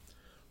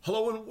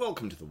Hello and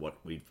welcome to the What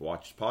We've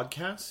Watched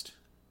podcast.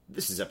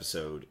 This is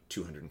episode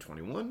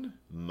 221.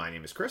 My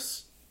name is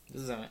Chris.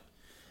 This is Emmett.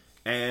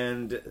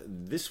 And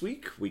this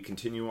week we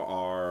continue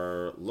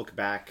our look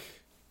back,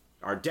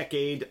 our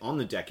decade on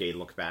the decade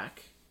look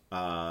back.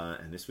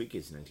 And this week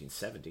is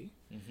 1970.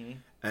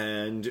 Mm-hmm.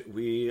 And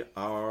we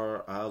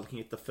are looking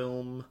at the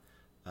film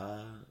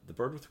The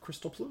Bird with the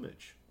Crystal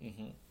Plumage.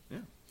 Mm-hmm. Yeah.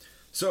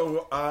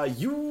 So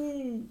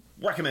you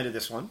recommended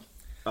this one.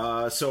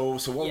 So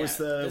what was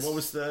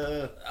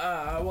the?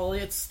 Well,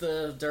 it's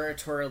the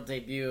directorial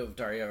debut of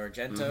Dario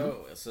Argento.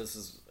 Mm-hmm. So this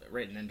is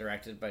written and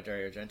directed by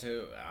Dario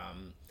Argento,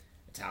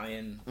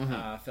 Italian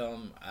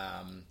film.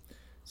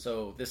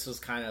 So this was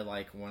kind of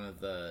like one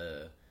of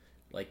the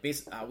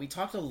we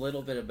talked a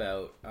little bit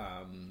about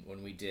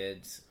when we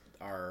did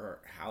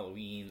our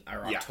Halloween,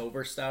 our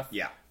October stuff.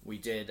 Yeah, we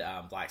did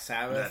Black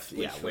Sabbath,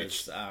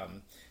 which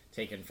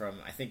taken from,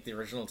 I think the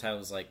original title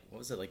was like, what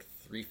was it, like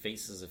Three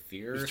Faces of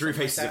Fear? Three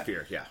Faces of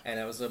Fear, yeah. And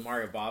it was a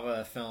Mario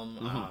Bava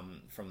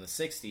film from the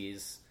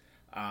 60s.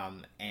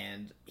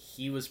 And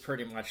he was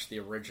pretty much the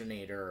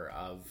originator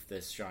of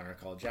this genre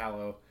called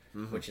Giallo,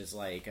 which is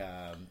like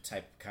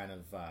type kind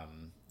of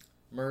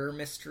murder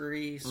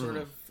mystery sort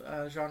of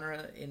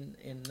genre in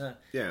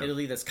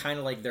Italy. That's kind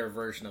of like their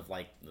version of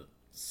like the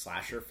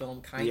slasher film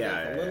kind of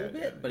a little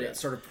bit, but it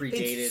sort of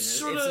predated. It's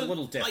a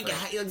little different.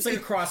 It's like a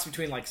cross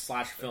between like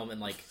slasher film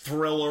and like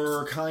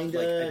thriller kind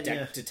of,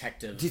 like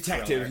detective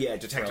thriller.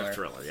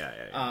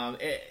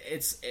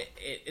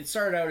 It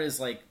started out as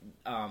like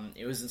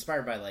it was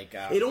inspired by like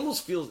it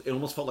almost felt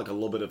like a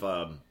little bit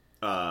of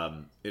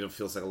it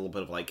feels like a little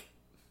bit of like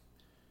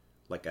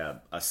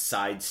a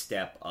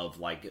sidestep of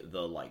like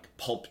the like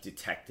pulp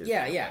detective.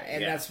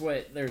 That's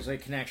what, there's a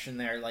connection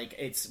there. Like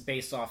it's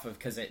based off of,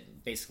 because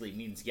it basically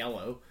means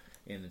yellow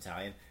in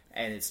Italian,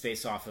 and it's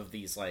based off of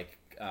these like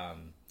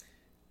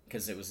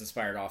because it was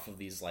inspired off of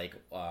these like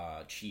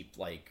cheap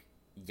like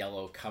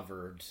yellow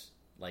covered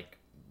like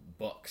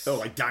books. Oh,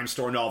 like dime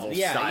store novel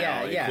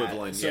style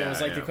equivalent. So it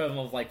was like the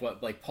equivalent of like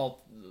what like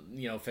pulp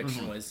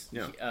fiction was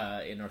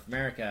in North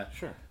America.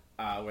 Sure.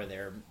 Where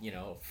they're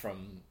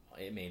from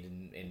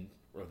made in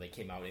or they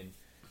came out in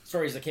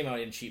stories that came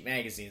out in cheap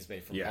magazines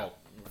made from pulp,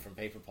 from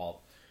paper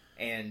pulp,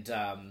 and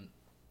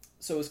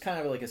so it was kind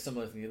of like a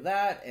similar thing to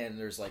that. And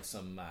there's like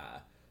some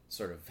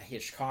sort of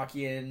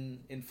Hitchcockian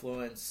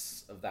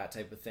influence of that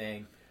type of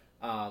thing,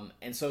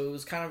 and so it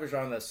was kind of a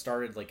genre that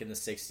started like in the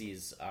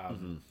 60s,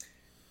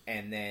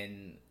 and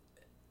then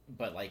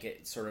but like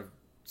it sort of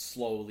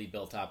slowly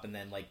built up, and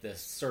then like the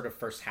sort of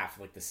first half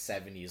of like the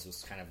 70s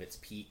was kind of its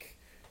peak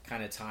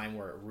kind of time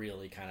where it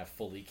really kind of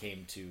fully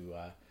came to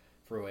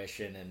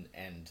fruition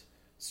and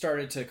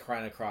started to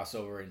kind of cross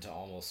over into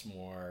almost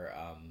more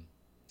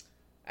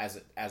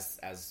as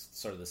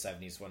sort of the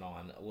 70s went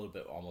on, a little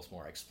bit almost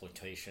more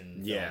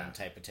exploitation film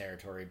type of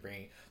territory,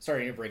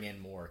 starting to bring in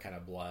more kind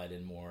of blood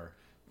and more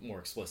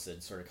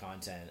explicit sort of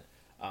content.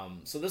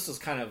 So this was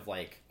kind of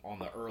like on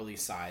the early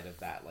side of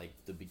that, like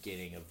the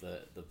beginning of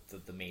the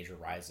major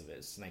rise of it.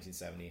 It's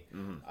 1970,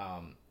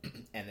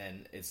 and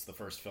then it's the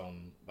first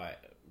film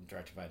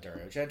directed by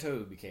Dario Argento,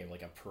 who became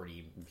like a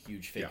pretty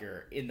huge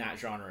figure in that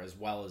genre as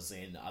well as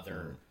in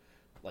other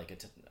like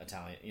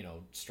Italian,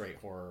 straight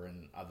horror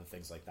and other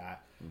things like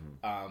that.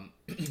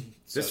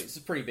 So it's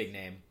a pretty big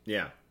name.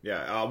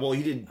 Well,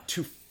 he did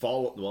two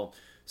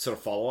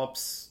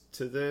follow-ups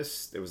to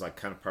this. It was like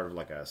kind of part of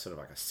like a sort of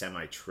like a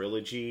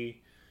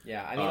semi-trilogy.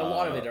 Yeah, I mean, a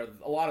lot of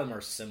them are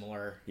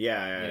similar.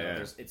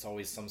 It's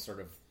always some sort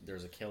of,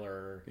 there's a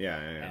killer.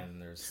 And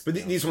there's. But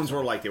these ones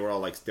were like they were all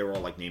like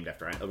named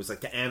after. It was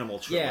like the Animal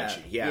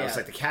trilogy. It was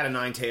like the Cat o'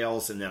 Nine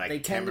Tails, and then I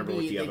can't remember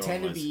what the other one was. They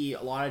tend to be,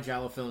 a lot of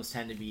Giallo films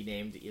tend to be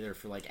named either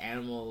for like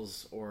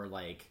animals or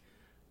like,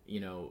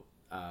 there's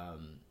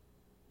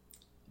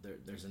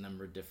a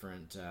number of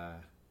different.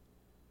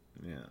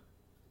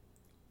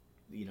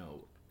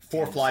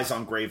 Four Flies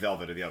on Grey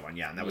Velvet or the other one,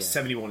 and that was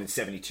 71 and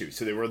 72.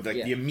 So they were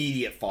the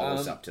immediate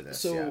follows up to this.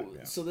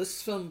 So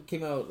this film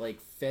came out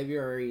like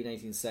February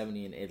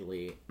 1970 in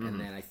Italy, and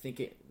then I think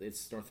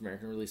its North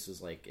American release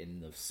was like in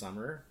the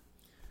summer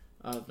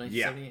of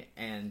 1970,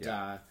 and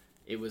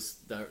it was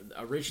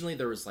originally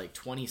there was like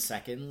 20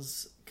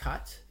 seconds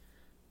cut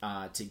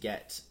to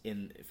get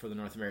in for the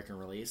North American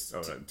release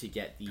to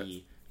get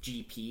the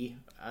GP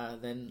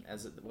then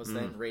as it was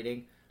then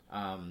rating,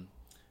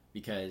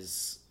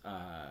 because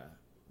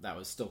that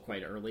was still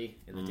quite early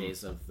in the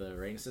days of the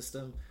rating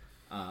system.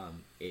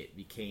 It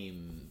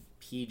became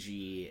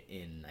PG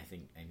in, I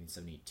think,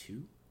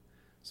 1972.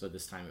 So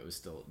this time it was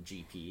still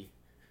GP,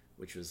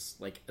 which was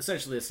like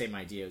essentially the same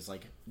idea. It was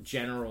like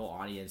general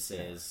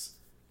audiences,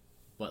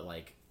 but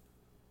like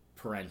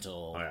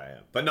parental,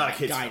 but not a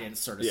kid's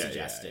guidance sort of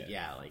suggested.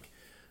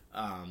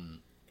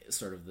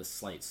 Sort of the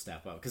slight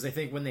step up, because I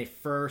think when they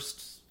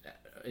first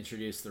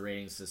introduced the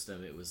rating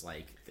system, it was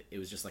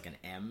just like an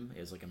M. It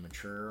was like a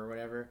mature or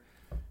whatever.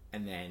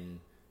 And then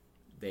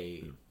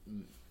they,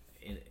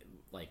 in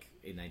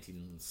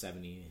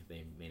 1970,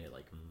 they made it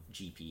like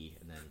GP,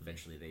 and then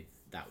eventually they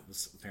that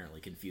was apparently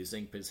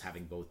confusing because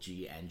having both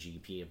G and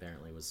GP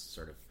apparently was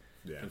sort of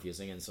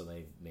confusing, and so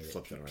they made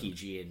it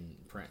PG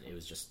and print. It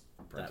was just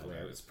that way.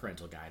 It was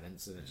parental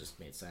guidance, and it just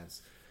made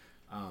sense.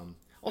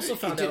 Also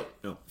found out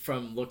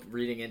from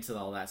reading into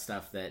all that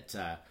stuff that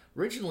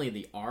originally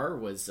the R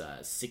was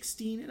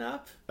 16 and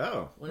up.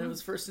 When it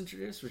was first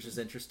introduced, which is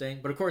interesting.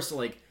 But of course,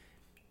 like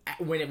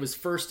when it was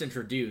first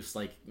introduced,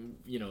 like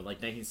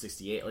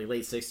 1968, like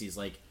late 60s,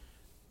 like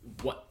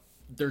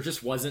there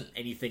just wasn't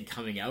anything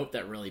coming out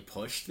that really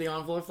pushed the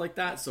envelope like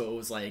that. So it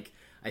was like,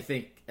 I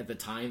think at the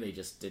time they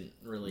just didn't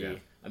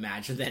really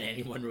imagine that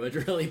anyone would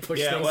really push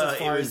things as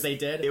far as they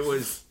did. It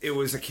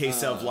was a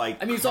case of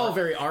like... I mean, it's all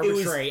very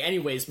arbitrary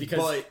anyways,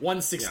 because one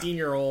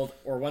 16-year-old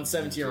or one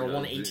 17-year-old,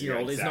 one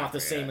 18-year-old is not the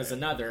same as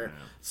another.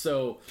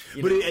 So,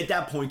 but at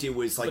that point, it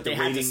was like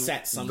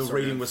the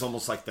rating was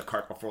almost like the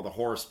cart before the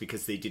horse,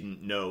 because they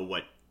didn't know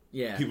what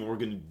people were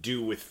going to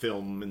do with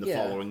film in the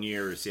following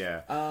years.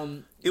 It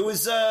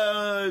was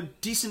a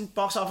decent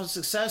box office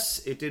success.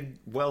 It did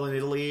well in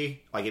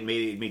Italy. Like it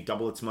made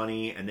double its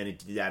money, and then it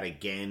did that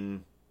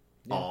again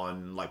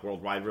on like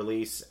worldwide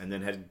release, and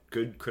then had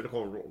good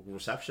critical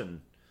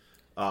reception.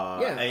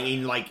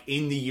 And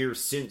in the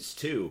years since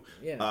too.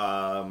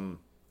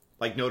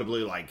 Like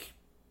notably like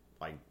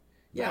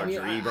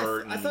Roger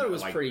Ebert. I thought it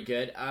was pretty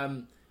good.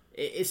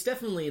 It's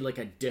definitely like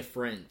a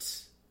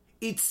different.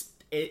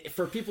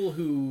 For people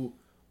who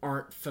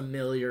aren't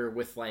familiar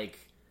with like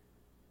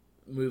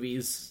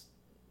movies,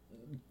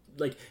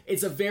 like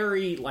it's a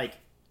very like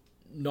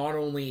not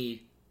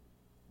only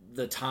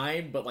the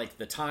time, but like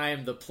the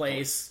time, the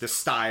place, the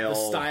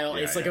style.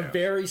 It's like a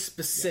very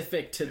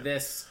specific to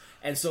this,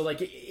 and so like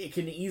it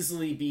can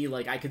easily be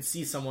like I could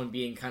see someone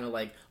being kind of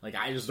like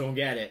I just don't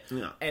get it,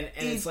 and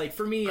it's like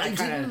for me, I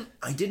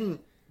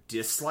didn't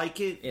dislike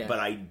it, but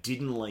I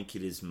didn't like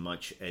it as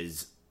much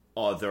as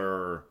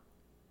other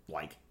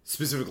like.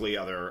 Specifically,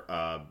 other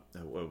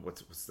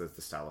what's the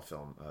style of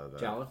film?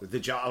 Giallo?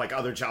 Like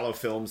other Giallo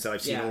films that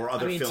I've seen, or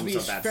other films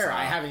of that style.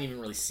 I haven't even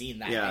really seen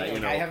that. Many.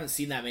 Like, I haven't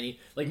seen that many.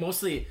 Like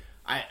mostly,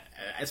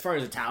 as far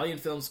as Italian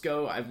films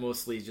go, I've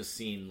mostly just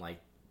seen like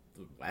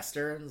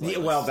westerns. Like,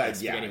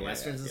 spaghetti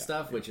westerns and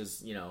stuff, which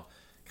is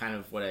kind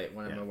of what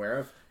I'm aware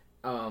of.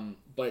 I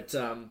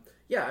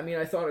mean,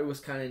 I thought it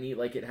was kind of neat.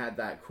 Like it had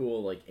that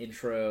cool like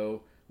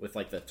intro with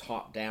like the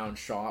top down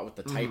shot with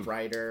the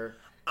typewriter.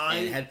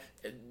 And it had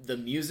the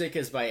music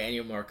is by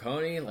Ennio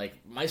Morricone, like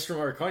Maestro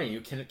Morricone.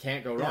 You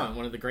can't go wrong.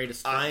 One of the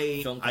greatest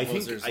film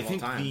composers of all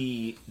time. I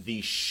think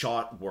the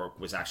shot work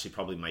was actually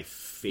probably my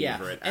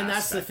favorite. And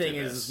that's the thing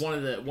is one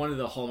of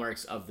the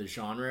hallmarks of the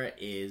genre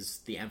is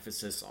the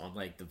emphasis on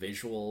like the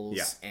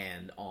visuals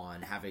and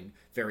on having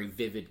very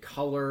vivid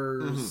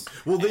colors.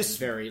 Well, this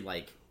very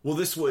like. Well,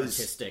 this was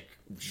artistic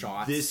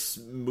shots. This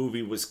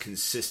movie was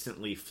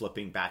consistently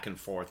flipping back and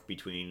forth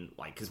between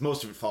like because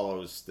most of it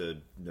follows the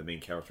main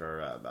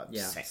character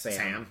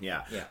Sam,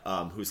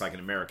 who's like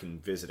an American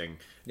visiting,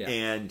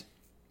 and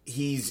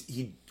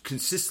he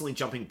consistently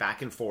jumping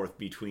back and forth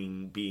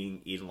between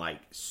being in like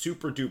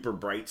super duper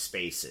bright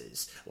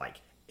spaces, like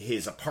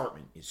his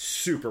apartment is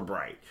super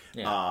bright.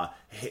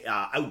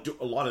 Outdoor,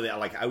 a lot of that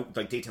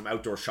like daytime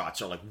outdoor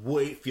shots are like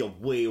feel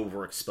way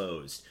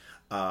overexposed.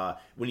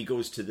 When he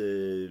goes to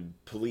the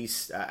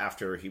police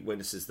after he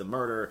witnesses the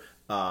murder,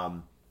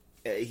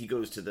 he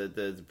goes to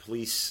the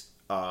police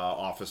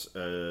office,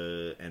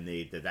 and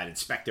that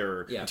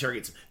inspector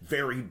interrogates him.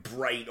 Very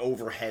bright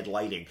overhead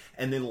lighting,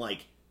 and then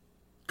like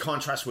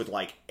contrast with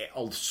like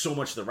so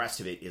much of the rest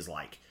of it is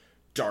like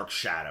dark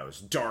shadows,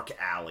 dark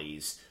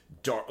alleys,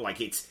 dark like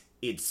it's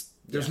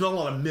there's not a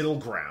lot of middle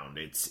ground.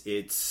 It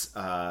was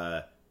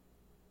kind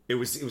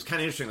of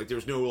interesting. Like there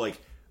was no like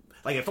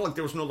I felt like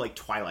there was no like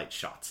twilight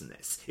shots in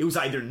this. It was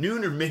either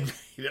noon or midnight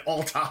at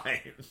all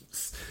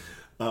times,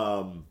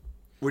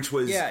 which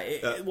was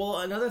well,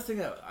 another thing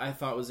that I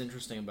thought was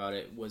interesting about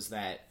it was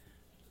that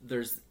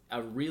there's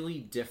a really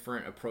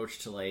different approach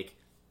to like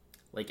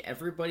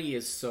everybody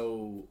is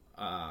so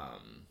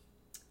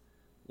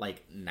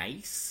like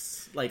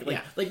nice, like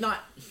not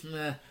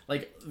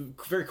like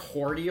very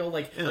cordial,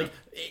 like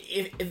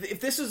if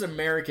this was an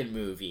American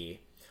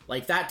movie.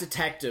 Like that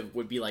detective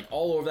would be like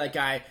all over that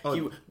guy.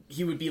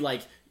 He would be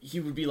like,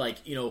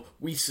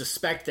 we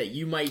suspect that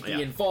you might be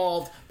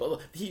involved,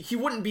 but he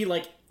wouldn't be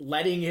like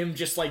letting him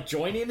just like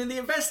join in the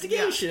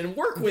investigation and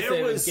work with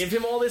him and give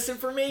him all this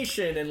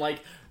information and like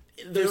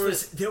there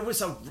was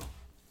a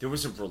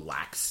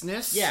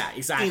relaxedness. Yeah,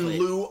 exactly. In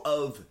lieu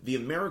of the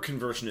American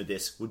version of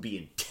this would be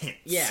intense.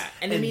 Yeah,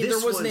 and I mean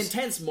there was an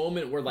intense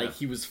moment where like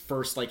he was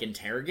first like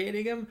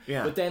interrogating him,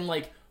 but then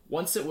like.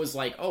 Once it was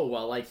like, oh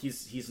well, like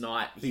he's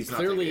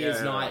clearly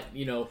not,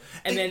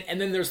 and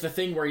then there's the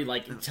thing where he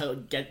like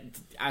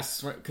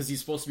asks because he's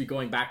supposed to be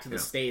going back to the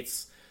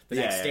States the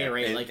next day,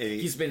 right? Like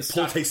he's been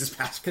stuck takes his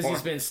passport because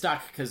he's been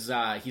stuck because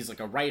he's like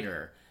a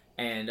writer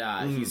and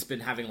he's been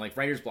having like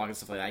writer's block and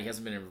stuff like that. He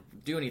hasn't been able to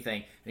do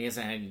anything and he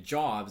hasn't had any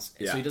jobs,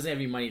 and so he doesn't have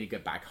any money to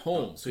get back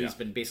home. So he's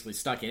been basically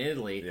stuck in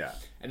Italy. Yeah,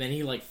 and then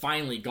he like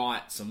finally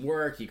got some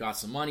work, he got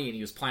some money, and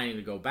he was planning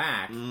to go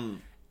back.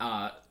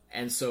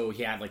 And so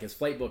he had like his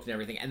flight booked and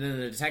everything. And then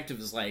the detective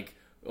is like,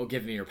 "Oh,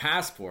 give me your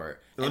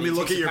passport." Let me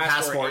look at your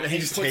passport, and he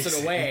just puts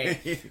it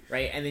away,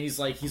 right? And then he's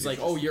like,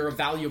 "Oh, you're a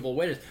valuable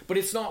witness." But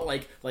it's not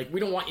like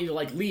we don't want you to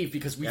like leave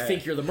because we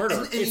think you're the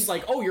murderer. And it's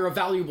like, "Oh, you're a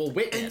valuable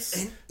witness."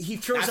 And he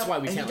throws That's up, why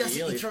we can't.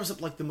 He throws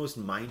up like the most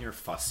minor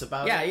fuss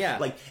about it. Yeah.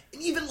 Like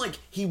even like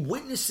he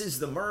witnesses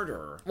the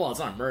murder. Well, it's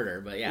not murder,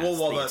 but yeah, it's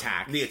the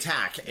attack. The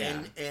attack,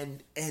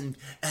 and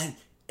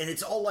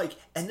it's all like,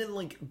 and then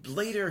like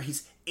later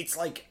it's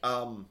like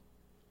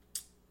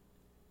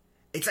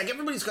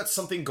everybody's got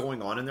something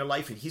going on in their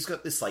life, and he's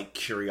got this like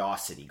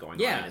curiosity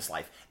going on in his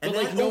life, and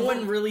but like no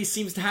one really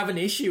seems to have an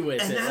issue with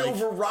and it. And that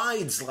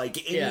overrides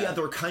like any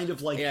other kind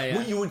of like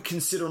what you would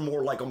consider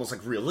more like almost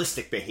like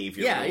realistic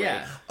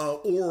behavior,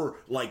 or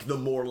like the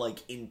more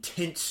like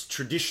intense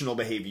traditional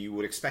behavior you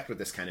would expect with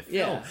this kind of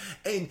film.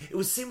 And it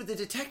was the same with the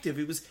detective.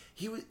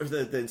 He was or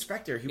the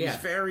inspector. He was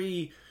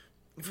very.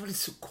 Everybody's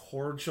so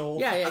cordial.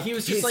 He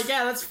was just like,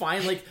 that's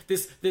fine. Like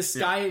this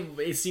guy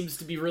seems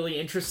to be really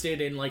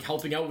interested in like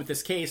helping out with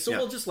this case, so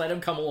we'll just let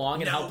him come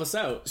along and help us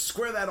out.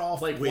 Square that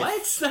off. Like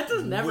what?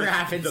 That never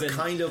happens in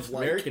kind of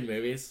like, American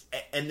movies.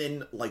 And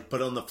then like,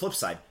 but on the flip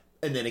side,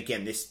 and then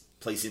again, this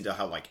plays into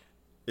how like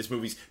this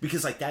movie's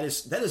because like that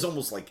is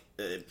almost like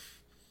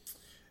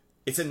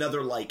it's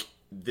another like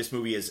this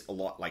movie is a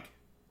lot like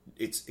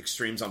it's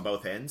extremes on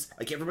both ends.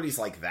 Like everybody's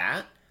like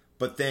that,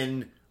 but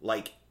then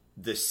like.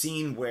 The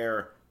scene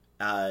where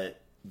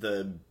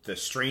the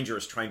stranger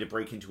is trying to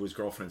break into his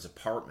girlfriend's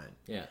apartment,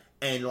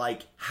 and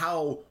like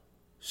how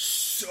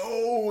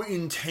so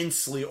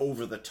intensely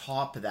over the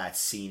top that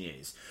scene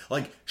is.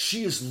 Like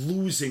she is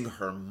losing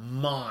her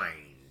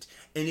mind,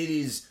 and it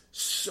is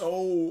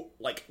so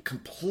like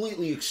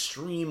completely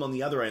extreme on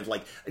the other end,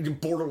 like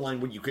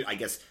borderline what you could, I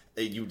guess.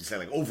 You would say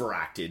like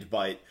overacted,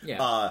 but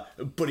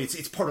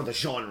it's part of the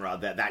genre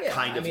that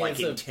kind of like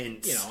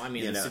intense.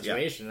 The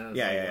situation.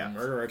 A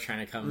murderer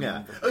trying to come.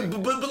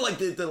 But like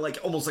the like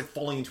almost like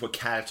falling into a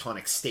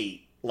catatonic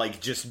state, like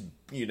just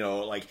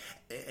like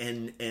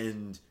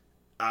and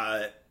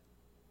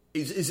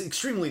is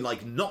extremely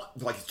like not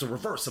like it's the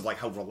reverse of like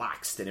how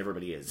relaxed and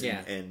everybody is.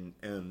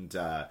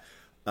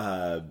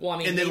 Well, I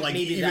mean, and then, like,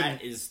 maybe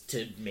that is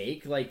to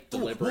make like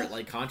deliberate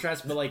like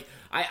contrast, but like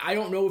I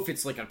don't know if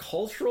it's like a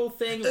cultural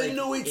thing like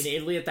in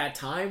Italy at that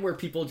time where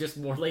people just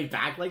more laid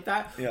back like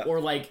that,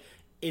 or like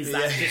is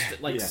that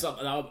just like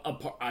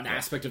an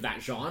aspect of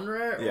that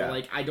genre, or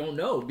like I don't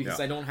know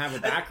because I don't have a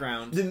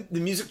background. The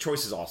music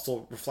choices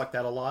also reflect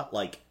that a lot.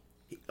 Like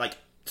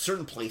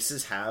certain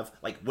places have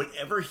like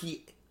whenever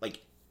he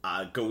like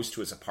goes to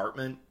his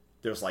apartment,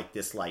 there's like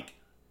this like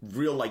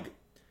real like.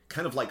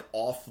 Kind of like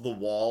off the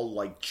wall,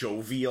 like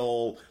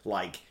jovial,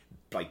 like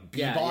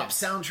bebop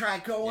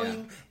soundtrack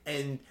going,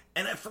 and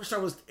at first I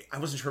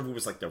wasn't sure if it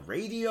was like the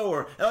radio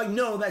or like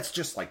no, that's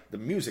just like the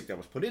music that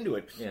was put into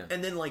it.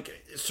 And then like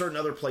certain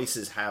other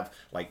places have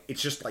like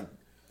it's just like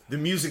the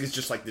music is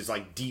just like this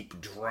like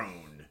deep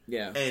drone,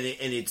 and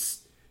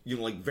it's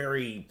like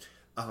very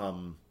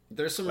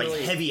there's some like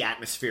really heavy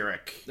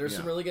atmospheric. There's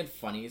some really good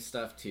funny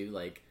stuff too,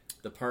 like.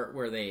 The part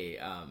where they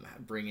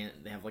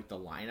they have like the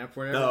lineup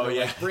where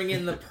like, bring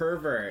in the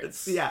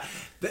perverts.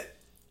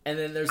 And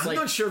then there's I'm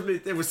not sure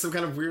if there was some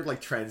kind of weird like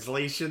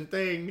translation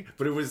thing,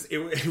 but it was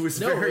very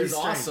strange.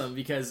 Awesome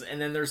because and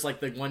then there's like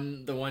the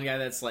one guy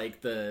that's like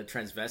the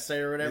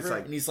transvestite or whatever,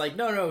 like, and he's like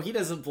no he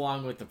doesn't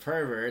belong with the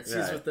perverts,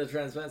 he's with the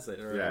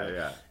transvestite or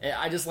whatever.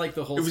 I just like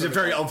the whole. It was a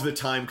very of the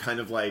time kind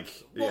of like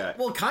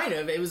well kind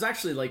of it was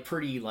actually like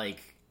pretty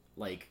like.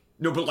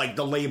 No, but like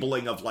the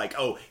labeling of like,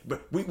 oh,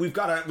 but we've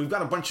got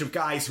a bunch of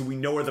guys who we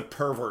know are the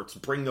perverts.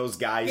 Bring those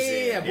guys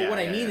in. Yeah. But what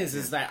I mean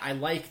is that I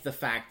like the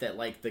fact that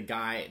like the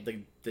guy,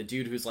 the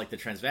dude who's like the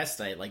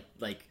transvestite,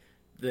 like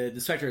the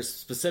inspector is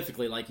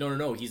specifically like,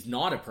 no, he's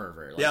not a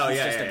pervert. Like,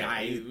 he's just a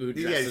guy who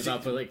dresses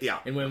up like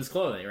in women's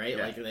clothing, right?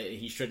 Like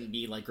he shouldn't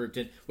be like grouped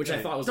in, which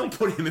I thought was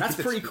that's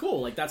pretty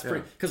cool. Like that's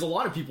pretty because a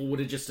lot of people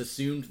would have just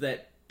assumed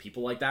that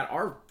people like that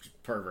are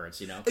perverts,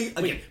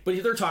 Again,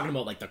 but they're talking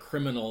about like the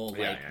criminal,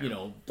 like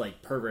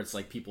like perverts,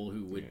 like people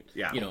who would,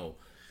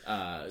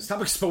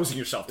 stop exposing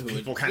yourself to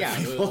people, kind of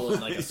people, who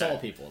would, like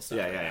assault people, and stuff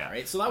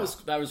right? So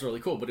that was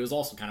really cool, but it was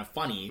also kind of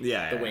funny,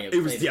 the way it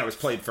was. It was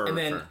played for. And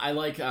then I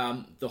like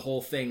the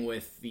whole thing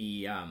with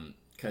the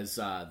because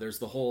there's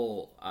the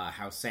whole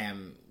how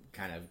Sam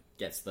kind of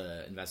gets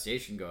the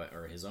investigation going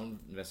or his own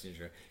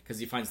investigation because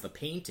he finds the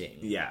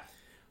painting,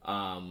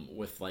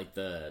 with like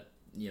the.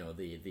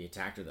 The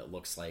attacker that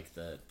looks like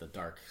the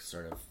dark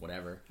sort of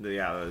whatever.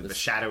 The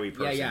shadowy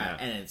person.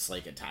 And it's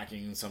like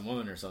attacking some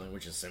woman or something,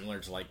 which is similar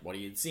to like what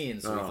he had seen.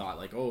 So he thought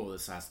like, oh,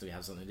 this has to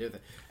have something to do with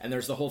it. And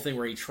there's the whole thing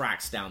where he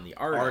tracks down the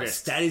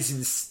artist.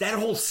 That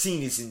whole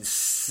scene is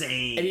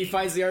insane. And he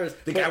finds the artist,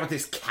 the guy with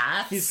his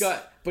cat.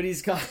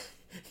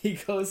 He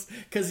goes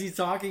because he's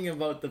talking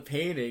about the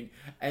painting,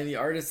 and the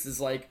artist is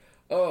like,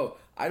 oh.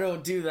 I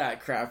don't do that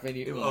crap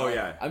anymore. Oh,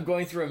 yeah. I'm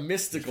going through a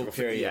mystical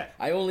period. Yeah.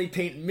 I only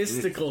paint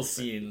mystical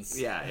scenes.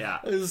 Yeah.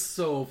 It was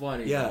so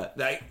funny. Yeah,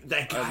 that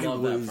guy I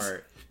love that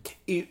part.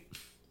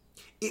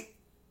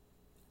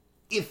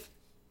 If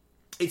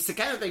it's the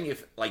kind of thing,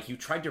 if like you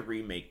tried to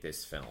remake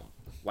this film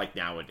like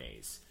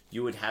nowadays,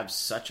 you would have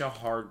such a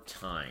hard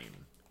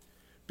time,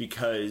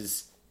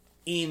 because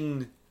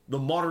in the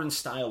modern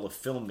style of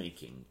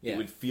filmmaking, it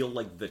would feel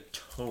like the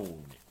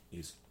tone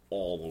is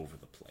all over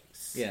the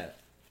place. Yeah.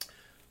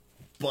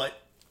 But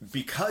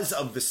because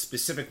of the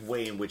specific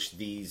way in which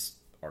these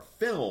are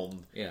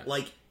filmed,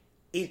 like,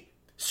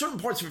 certain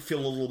parts of it feel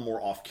a little more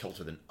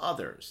off-kilter than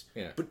others.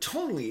 Yeah. But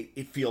tonally,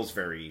 it feels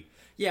very...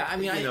 Yeah, I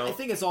mean, I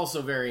think it's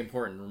also very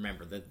important to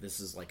remember that this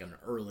is like an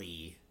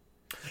early...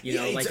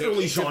 it's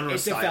early genre it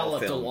style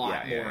developed film. a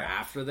lot more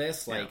after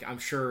this. Like, I'm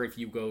sure if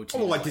you go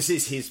to... this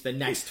is the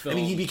next film... I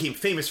mean, he became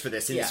famous for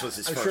this, and this was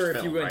his first film,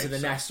 if you go into the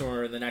next one,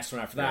 or the next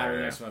one after that, or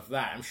the next one after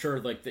that, I'm sure,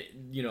 like,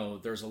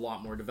 there's a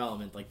lot more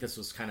development. Like, this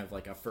was kind of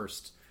like a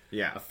first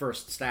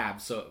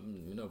stab, so,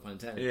 no pun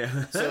intended.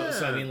 Yeah.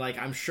 so, I mean, like,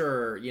 I'm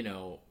sure,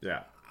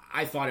 Yeah.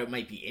 I thought it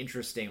might be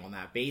interesting on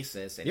that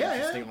basis, and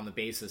interesting on the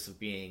basis of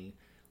being,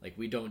 like,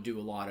 we don't do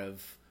a lot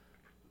of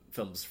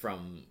films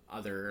from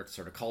other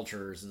sort of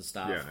cultures and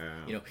stuff.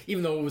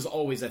 Even though it was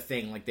always a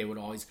thing, like, they would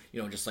always,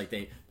 just like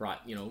they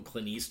brought,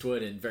 Clint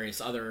Eastwood and various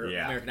other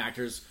American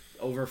actors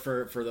over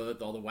for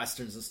all the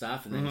westerns and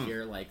stuff, and then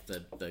here, like,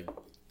 the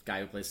guy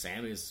who plays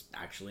Sam is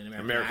actually an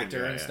American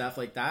actor and stuff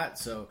like that.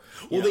 So,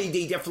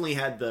 they definitely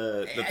had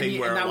the thing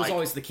where, and that was like,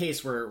 always the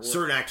case where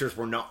certain actors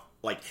were not,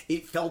 like,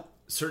 it felt,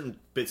 certain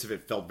bits of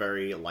it felt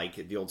very like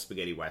the old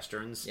spaghetti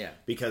westerns. Yeah.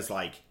 Because,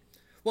 like...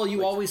 Well,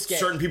 you always get...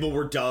 Certain people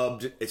were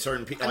dubbed.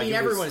 Certain people... I mean,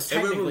 everyone's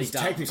technically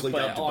dubbed,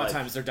 but a lot of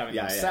times they're dubbing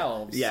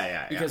themselves.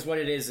 Yeah. Because what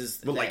it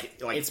is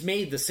it's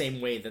made the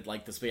same way that,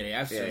 like, the spaghetti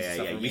westerns and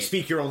stuff are You made.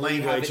 speak your own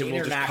language, and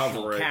we'll just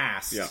cover it.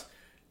 Cast. Yeah.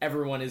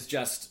 Everyone is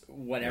just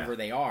whatever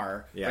they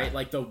are, right?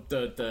 Like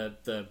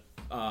the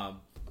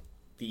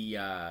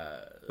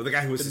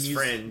guy who was his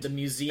friend, the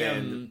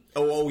museum,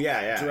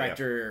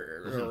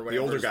 director or whatever, the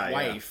older guy,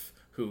 wife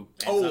who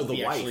ends up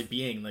actually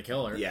being the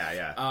killer.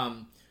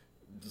 The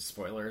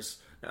spoilers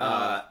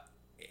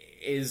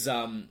is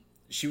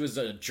she was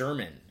a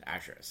German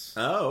actress.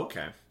 Oh,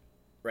 okay.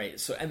 Right.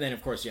 So, and then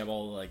of course you have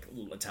all like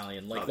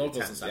Italian locals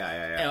and stuff.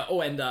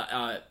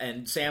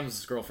 And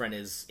Sam's girlfriend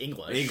is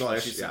English. Which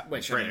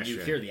British, I mean, you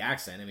hear the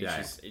accent. I mean,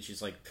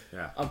 she's like.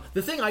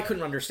 The thing I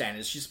couldn't understand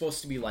is she's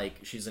supposed to be like,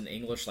 she's an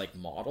English like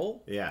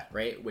model. Yeah.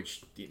 Right.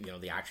 Which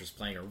the actress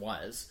playing her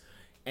was,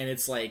 and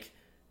it's like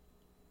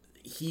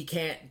he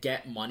can't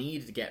get money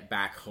to get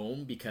back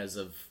home because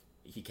of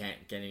he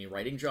can't get any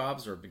writing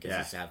jobs, or because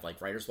he's had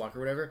like writer's block or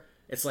whatever.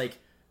 It's like,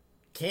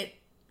 can't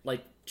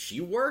like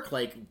she work?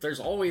 Like, there's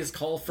always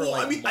call for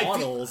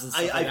models and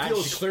stuff like that.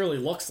 She clearly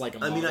looks like a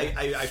model. I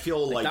mean, I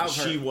feel like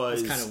she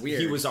was kind of weird.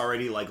 He was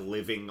already like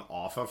living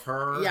off of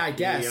her. Yeah, I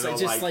guess.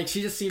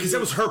 She just seemed, because it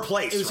was her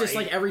place. It was just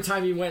like every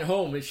time he went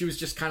home, and she was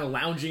just kind of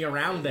lounging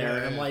around there.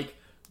 And I'm like,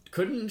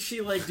 couldn't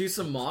she like do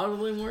some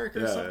modeling work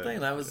or something?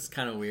 That was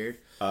kind of weird.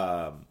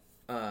 The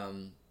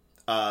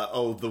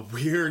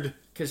weird.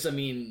 Because, I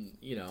mean,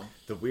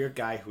 the weird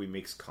guy who he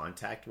makes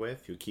contact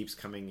with, who keeps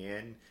coming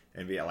in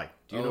and be like,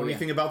 do you know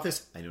anything about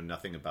this? I know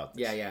nothing about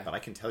this. Yeah. But I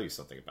can tell you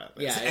something about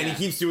this. Yeah. And he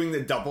keeps doing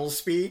the double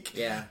speak.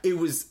 Yeah. It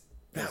was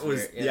it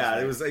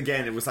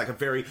was like a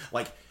very,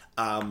 like,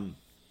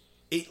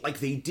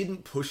 they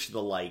didn't push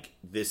the, like,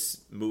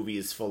 this movie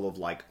is full of,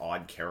 like,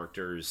 odd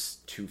characters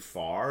too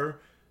far.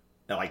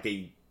 Like,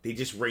 they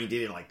just reined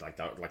it in, like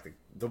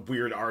the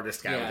weird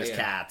artist guy with his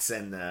cats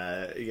and,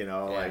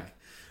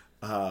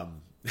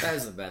 that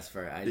was the best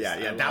part.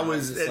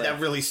 That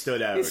really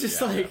stood out. It's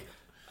just like,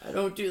 I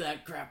don't do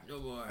that crap no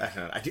more.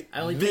 I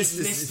only take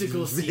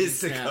mystical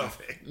scenes now.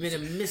 I'm in a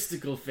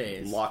mystical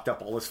phase. Locked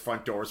up all his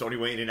front doors. Only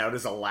way in and out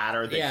is a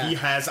ladder that he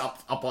has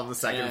up on the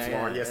second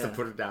floor, and he has to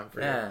put it down for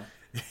you.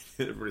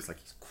 Everybody's like,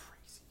 he's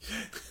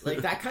crazy.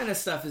 Like, that kind of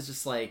stuff is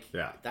just like,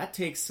 that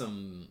takes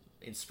some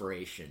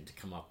inspiration to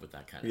come up with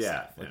that kind of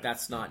stuff. Like,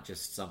 that's not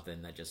just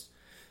something that just...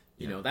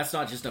 that's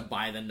not just a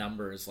by the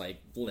numbers,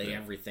 like, lay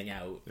everything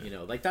out,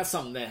 like, that's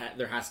something that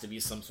there has to be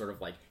some sort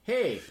of, like,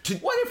 hey,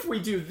 what if we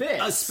do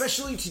this?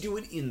 Especially to do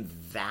it in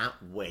that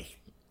way,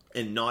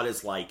 and not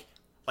as, like,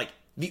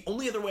 the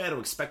only other way I'd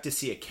expect to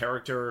see a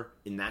character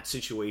in that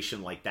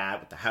situation like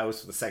that, with the house,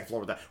 with the second floor,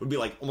 with that, would be,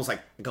 like, almost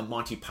like a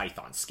Monty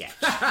Python sketch.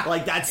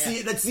 Like, that's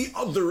the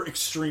other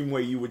extreme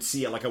way you would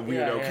see it, like, a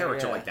weirdo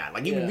character like that.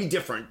 Like, it would be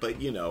different, but,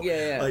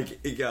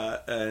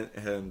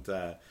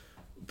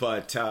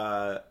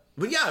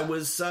 But yeah, it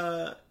was.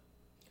 I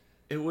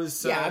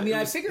mean,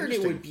 I figured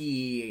it would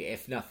be,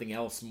 if nothing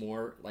else,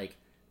 more like,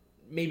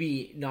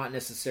 maybe not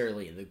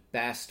necessarily the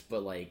best,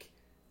 but like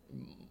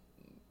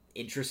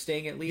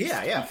interesting at least.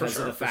 Yeah, because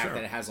of the fact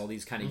that it has all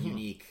these kind of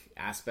unique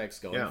aspects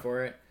going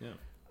for it.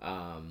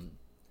 So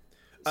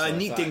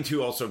neat thing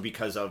too, also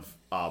because of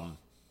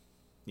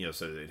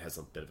so it has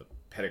a bit of a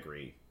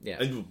pedigree.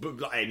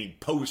 I mean,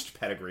 post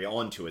pedigree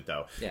onto it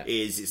though.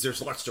 Is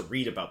there's lots to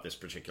read about this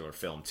particular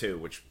film too,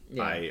 which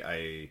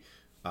I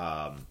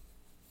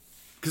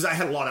because I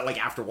had a lot of,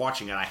 like, after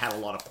watching it, I had a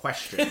lot of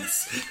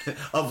questions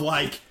of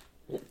like,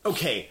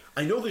 okay,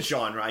 I know the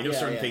genre. I know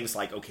certain yeah. things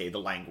like, okay, the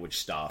language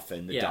stuff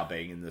and the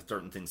dubbing and the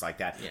certain things like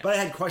that. Yeah. But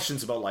I had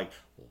questions about, like,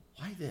 well,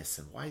 why this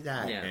and why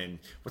that? Yeah. And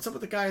what's up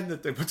with the guy in the...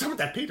 What's up with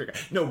that painter guy?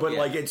 No, but,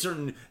 like, it's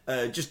certain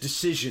just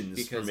decisions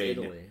because were made.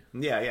 Italy.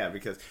 Yeah,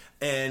 because...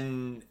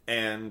 And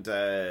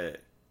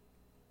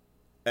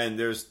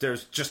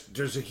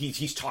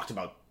he's talked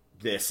about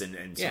this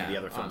and some of the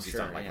other films he's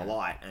done, like, a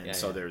lot. And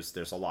so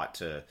there's a lot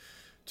to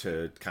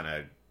kind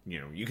of...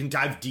 you can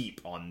dive deep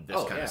on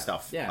this kind of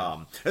stuff.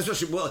 Yeah.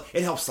 Especially, well,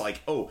 it helps,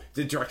 like,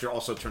 the director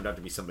also turned out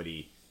to be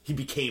somebody... He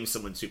became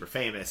someone super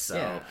famous, so...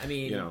 Yeah, I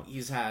mean,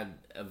 he's had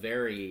a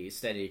very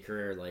steady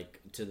career, like,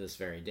 to this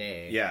very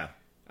day. Yeah.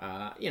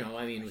 I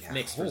mean, with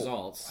mixed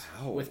results. Is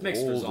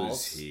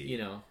he?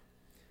 Oh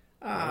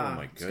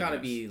my goodness. It's got to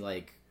be,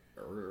 like,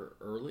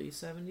 early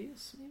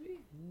 70s, maybe?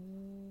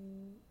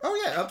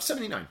 Oh, yeah, up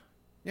 79.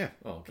 Yeah.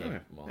 Oh, okay. Oh, yeah.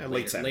 Well, yeah,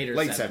 later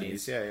late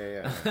 70s.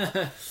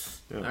 Yeah.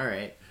 All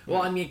right.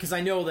 Well, I mean, because I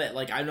know that,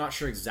 like, I'm not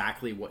sure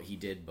exactly what he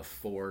did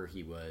before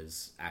he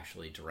was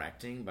actually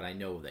directing, but I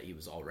know that he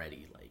was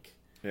already, like,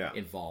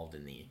 involved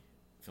in the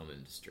film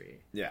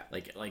industry. Yeah.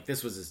 Like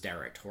this was his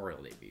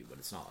directorial debut, but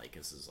it's not like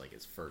this is, like,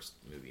 his first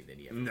movie that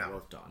he ever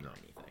worked on or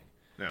anything.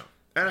 No.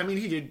 And, I mean,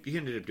 he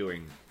ended up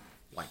doing,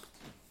 like,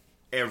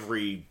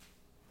 every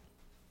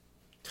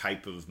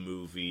type of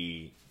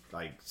movie...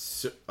 Like,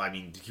 I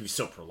mean, he was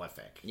so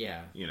prolific.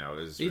 Yeah. It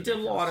was he did a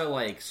lot of,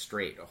 like,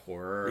 straight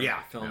horror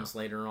films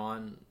later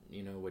on,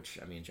 which,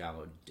 I mean,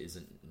 Giallo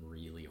isn't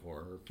really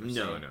horror, per se.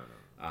 No.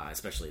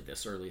 Especially at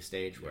this early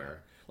stage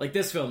where, like,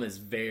 this film is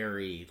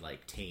very,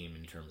 like, tame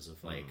in terms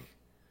of, like,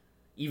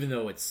 even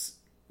though it's,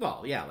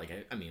 well, yeah, like,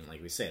 I mean,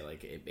 like we say,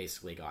 like, it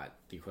basically got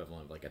the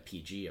equivalent of, like, a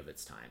PG of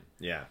its time.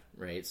 Yeah.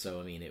 Right? So,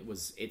 I mean,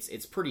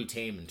 it's pretty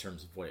tame in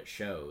terms of what it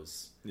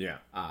shows. Yeah.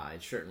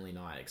 It's certainly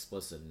not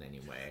explicit in any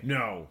way.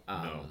 No.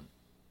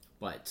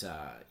 But,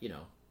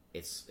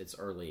 it's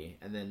early.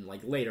 And then,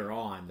 like, later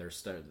on,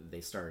 they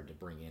started to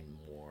bring in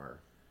more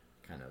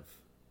kind of,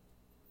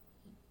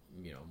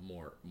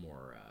 more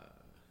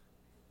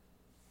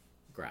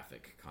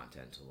graphic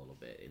content a little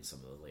bit in some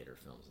of the later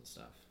films and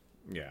stuff.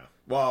 Yeah.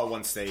 Well,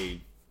 once they...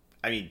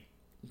 I mean...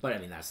 But, I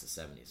mean, that's the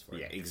 70s for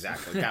you. Yeah,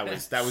 exactly.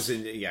 That was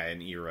in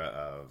an era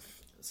of...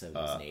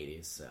 70s and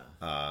 80s, so...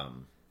 well,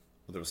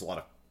 there was a lot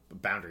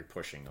of boundary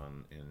pushing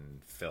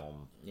in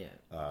film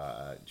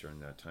during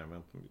that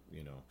time,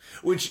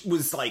 which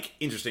was, like,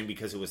 interesting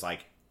because it was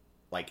like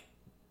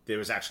there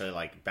was actually,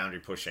 like, boundary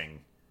pushing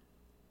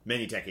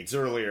many decades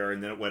earlier,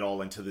 and then it went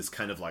all into this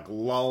kind of, like,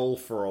 lull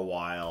for a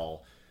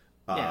while.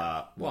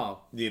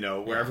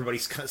 Where everybody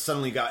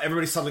suddenly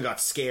got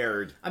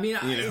scared. I mean,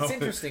 it's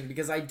interesting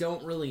because I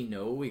don't really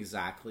know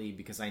exactly,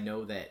 because I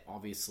know that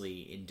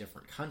obviously in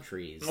different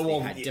countries they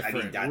had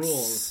different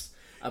rules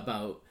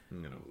about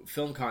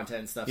film content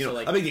and stuff. So,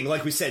 like, a big thing,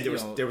 like we said,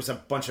 there was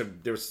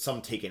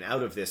some taken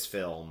out of this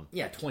film.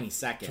 Yeah, 20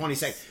 seconds. 20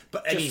 seconds,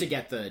 but just to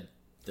get the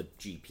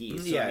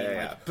GPs.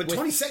 So, but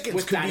 20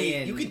 seconds could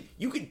be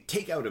you could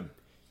take out a.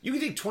 You can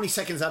take 20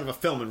 seconds out of a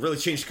film and really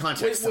change the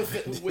context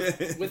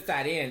with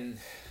that in,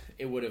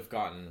 it would have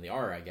gotten the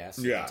R, I guess,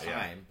 at the time.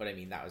 Yeah. But, I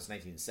mean, that was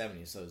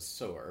 1970, so it was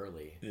so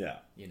early. Yeah.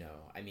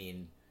 I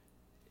mean...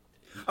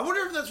 I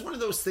wonder if that's one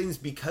of those things,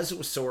 because it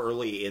was so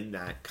early in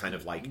that kind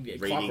of, like,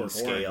 rating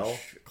scale.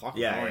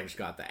 Clockwork Orange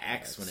got the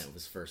X when it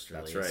was first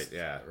released. That's right,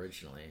 yeah.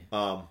 Originally.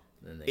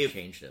 Then they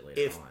changed it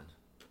later on.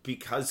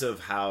 Because of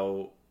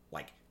how,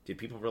 like, did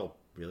people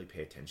really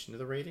pay attention to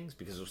the ratings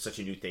because it was such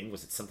a new thing?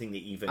 Was it something they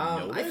even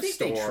noticed? I think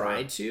they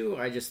tried to.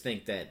 I just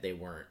think that they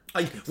weren't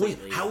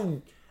completely...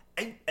 in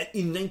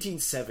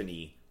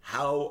 1970,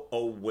 how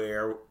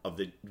aware of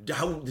the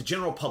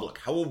general public,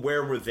 how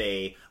aware were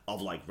they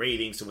of, like,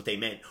 ratings and what they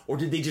meant, or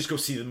did they just go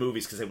see the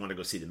movies because they wanted to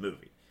go see the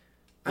movie?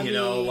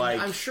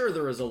 I'm sure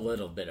there was a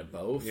little bit of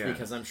both,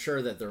 because I'm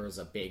sure that there was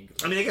a big...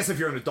 I mean, I guess if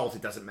you're an adult,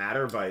 it doesn't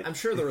matter, but... I'm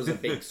sure there was a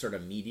big sort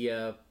of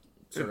media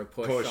sort of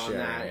push on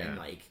that, and,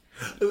 like...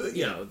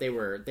 they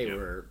were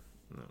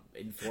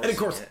enforcing. And of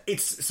course,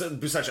 it's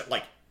such a,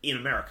 like, in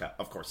America,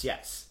 of course,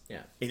 yes.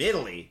 Yeah. In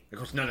Italy, of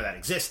course, none of that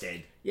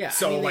existed. Yeah.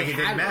 So, I mean, like, it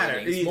didn't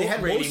matter. They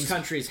had ratings. Most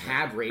countries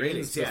had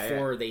ratings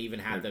before they even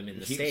had them in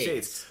the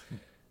States.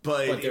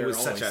 But it was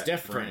always such a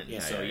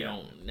different, so you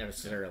don't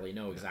necessarily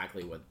know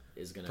exactly what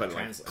is going to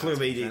translate.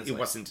 Clearly, it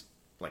wasn't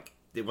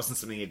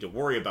something you had to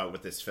worry about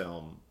with this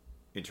film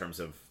in terms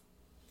of,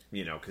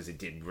 because it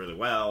did really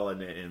well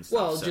and stuff.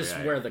 Well,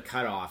 so, where the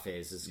cutoff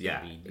is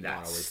going to be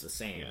not always the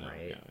same,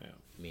 right? Yeah.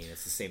 I mean,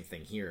 it's the same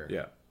thing here.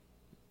 Yeah.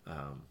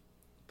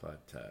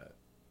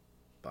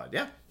 But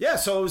yeah.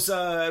 So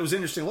it was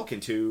interesting to look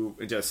into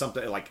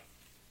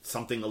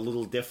something a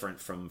little different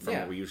from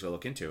what we usually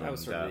look into. That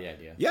was sort of the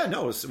idea. Yeah,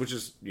 no, which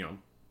is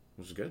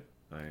good.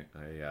 I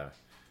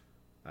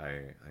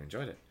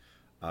enjoyed it.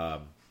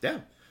 Yeah.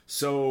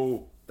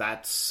 So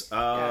that's.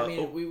 I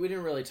mean, we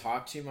didn't really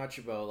talk too much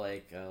about,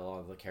 like, a lot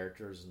of the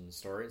characters and the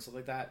story and stuff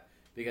like that,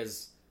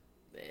 because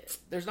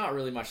there's not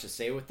really much to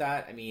say with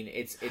that. I mean,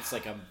 it's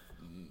like a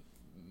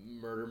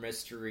murder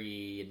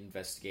mystery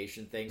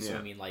investigation thing. So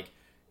I mean, like,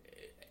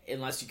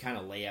 unless you kind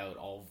of lay out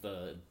all of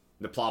the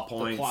plot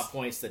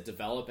points that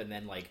develop, and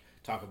then like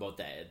talk about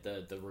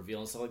the reveal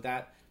and stuff like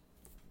that.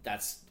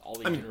 That's all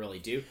you can really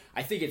do.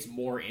 I think it's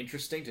more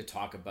interesting to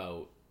talk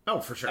about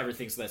for sure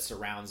everything that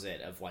surrounds it,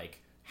 of like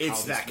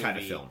it's that kind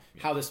of film,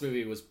 how this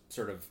movie was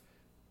sort of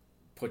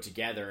put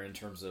together in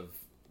terms of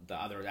the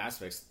other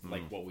aspects,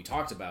 like what we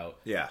talked about.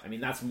 Yeah, I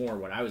mean that's more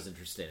what I was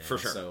interested in. For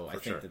sure, so I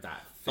think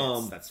that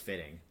fits. That's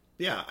fitting.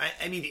 Yeah,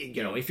 I mean,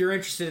 you know, if you're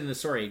interested in the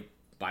story,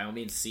 by all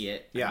means, see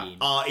it. Yeah, I mean,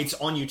 it's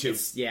on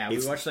YouTube.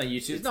 We watched it on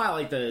YouTube. It's not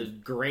like the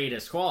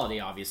greatest quality,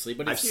 obviously,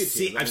 but it's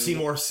YouTube. I've seen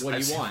more. What do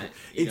you want?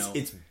 You know?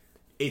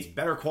 It's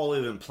better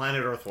quality than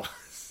Planet Earth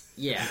was.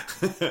 Yeah,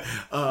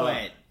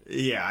 but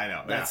yeah, I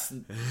know.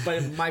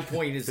 But my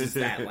point is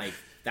that like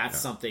that's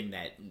something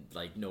that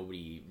like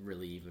nobody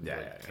really even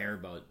would care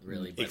about,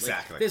 really. But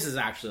exactly. Like, this is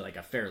actually like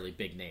a fairly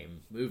big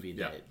name movie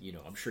that you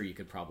know I'm sure you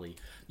could probably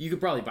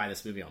buy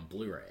this movie on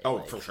Blu-ray. Oh,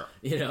 like, for sure.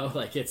 You know,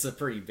 like it's a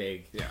pretty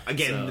big. Yeah.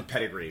 Again, the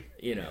pedigree.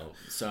 You know,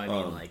 so I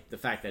mean, like the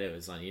fact that it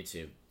was on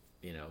YouTube.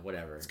 You know,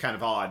 whatever. It's kind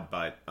of odd,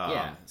 but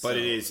so, it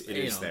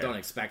is there. Don't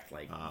expect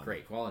like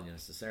great quality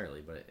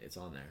necessarily, but it's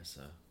on there.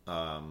 So,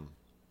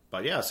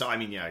 but yeah, so I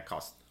mean, yeah, it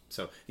costs.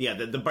 So yeah,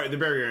 the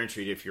barrier to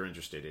entry, if you're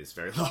interested, is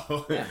very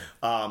low. Yeah.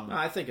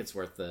 I think it's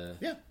worth I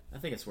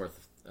think it's worth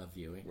a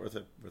viewing. Worth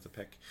a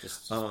pick.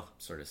 Just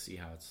sort of see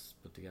how it's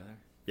put together.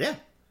 Yeah.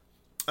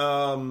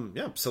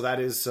 Yeah. So that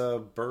is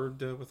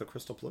Bird with a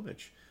Crystal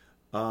Plumage.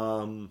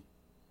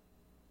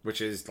 Which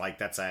is like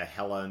that's a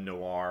hella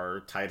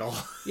noir title.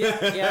 yeah.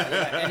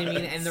 And I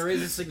mean, and there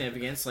is a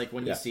significance, like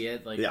when you see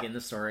it, like in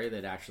the story,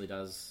 that actually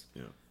does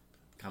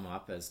come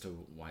up as to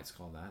why it's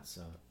called that.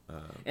 So,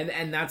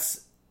 and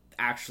that's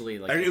actually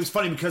like it was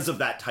funny because of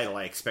that title.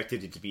 I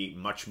expected it to be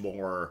much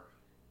more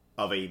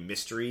of a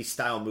mystery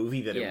style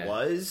movie than it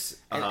was,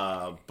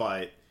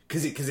 but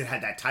because it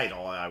had that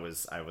title, I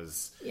was I mean,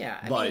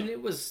 it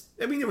was.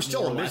 I mean, there was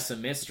still a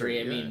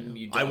mystery. I mean,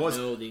 you don't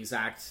know the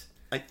exact.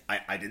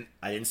 I didn't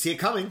see it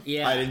coming.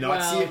 Yeah, I did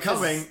not see it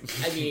coming.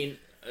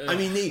 I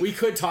mean, we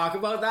could talk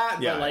about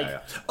that,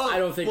 but I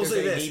don't think there's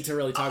any need to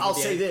really talk about I'll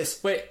say this,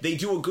 but they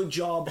do a good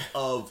job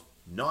of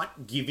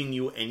not giving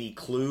you any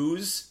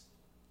clues,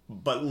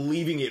 but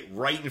leaving it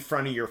right in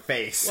front of your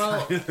face.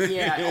 Well,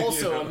 yeah,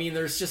 also, I mean,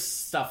 there's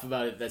just stuff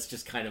about it that's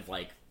just kind of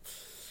like,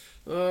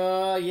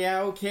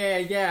 okay,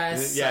 I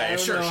guess. I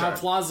don't know how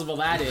plausible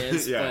that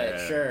is,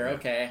 but sure,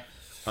 okay.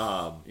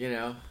 You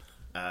know.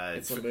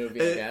 It's a movie,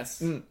 I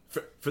guess.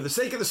 For the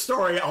sake of the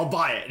story, I'll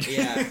buy it.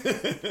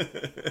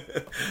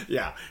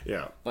 Yeah.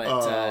 yeah. But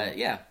I'm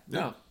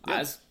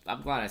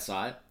glad I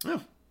saw it. Yeah.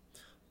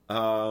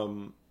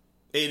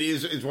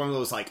 It's one of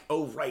those like,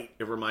 oh right,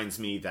 it reminds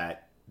me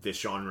that this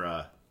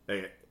genre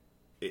it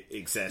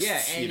exists.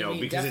 Yeah, and you know, I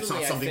mean, because it's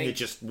not something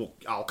that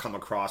I'll come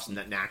across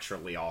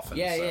naturally often.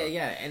 Yeah,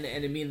 and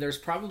I mean, there's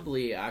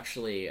probably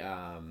actually.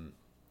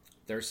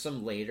 There's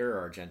some later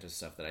Argento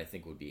stuff that I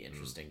think would be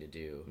interesting to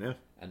do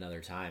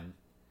another time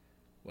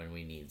when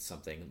we need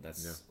something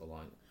that's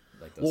along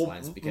like those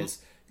lines. Because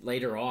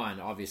later on,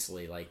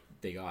 obviously, like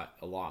they got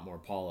a lot more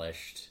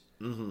polished,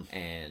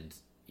 and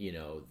you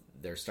know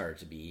there started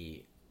to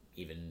be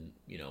even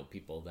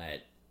people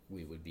that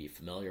we would be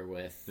familiar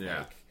with,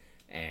 like,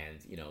 and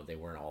you know they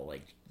weren't all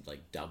like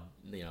dubbed,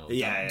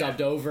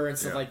 dubbed over and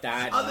stuff like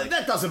that.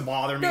 That doesn't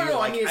bother me. No,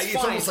 like, I mean it's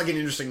almost like an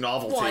interesting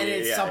novelty. Well, and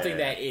it's something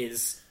that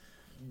is.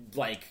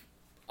 Like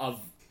of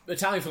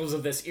Italian films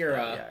of this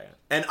era,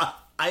 and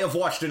I have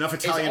watched enough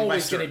Italian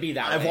westerns. Going to be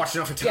that. I've watched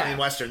enough Italian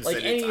westerns, like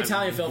that any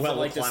Italian film well from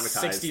like the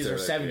 '60s or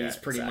 '70s,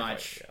 pretty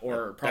much,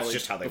 or probably that's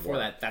just how they before were.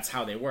 that. That's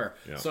how they were.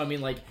 Yeah. So I mean,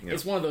 like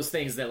it's one of those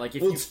things that like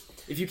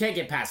if you can't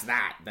get past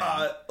that, then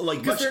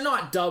because they're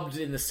not dubbed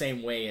in the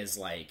same way as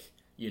like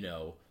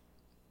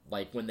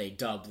like when they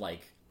dub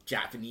like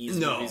Japanese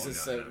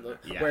movies,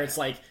 where it's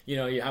like you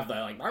have the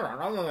like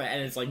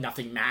and it's like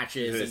nothing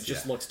matches, it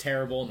just looks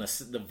terrible, and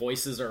the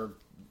voices are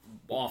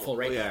awful,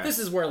 right? This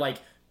is where like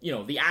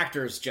the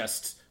actors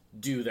just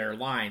do their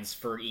lines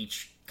for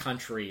each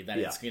country that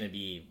it's going to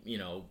be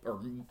or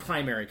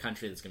primary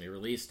country that's going to be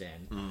released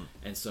in,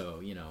 and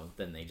so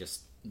then they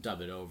just dub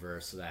it over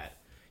so that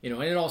and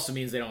it also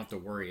means they don't have to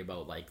worry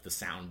about like the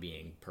sound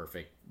being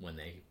perfect when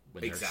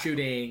they're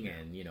shooting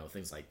and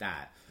things like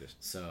that.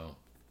 So.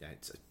 Yeah,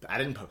 it's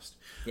bad in post.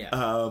 Yeah.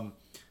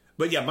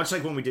 But yeah, much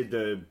like when we did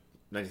the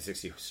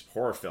 1960s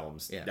horror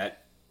films,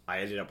 that I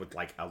ended up with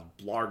like a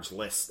large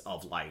list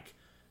of like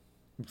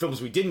films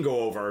we didn't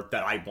go over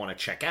that I want to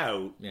check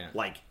out. Yeah.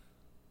 Like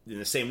in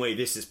the same way,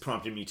 this has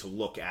prompted me to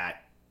look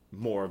at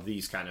more of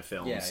these kind of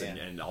films,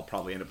 and I'll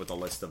probably end up with a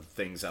list of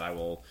things that I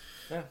will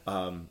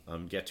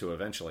get to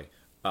eventually.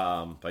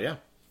 But yeah.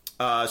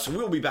 So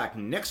we'll be back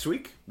next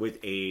week with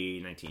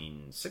a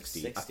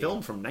 1960, a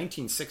film from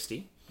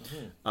 1960.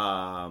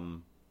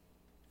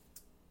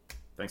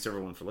 Thanks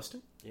everyone for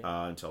listening.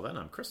 Until then,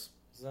 I'm Chris.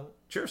 Is that it?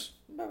 Cheers.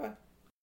 Bye bye.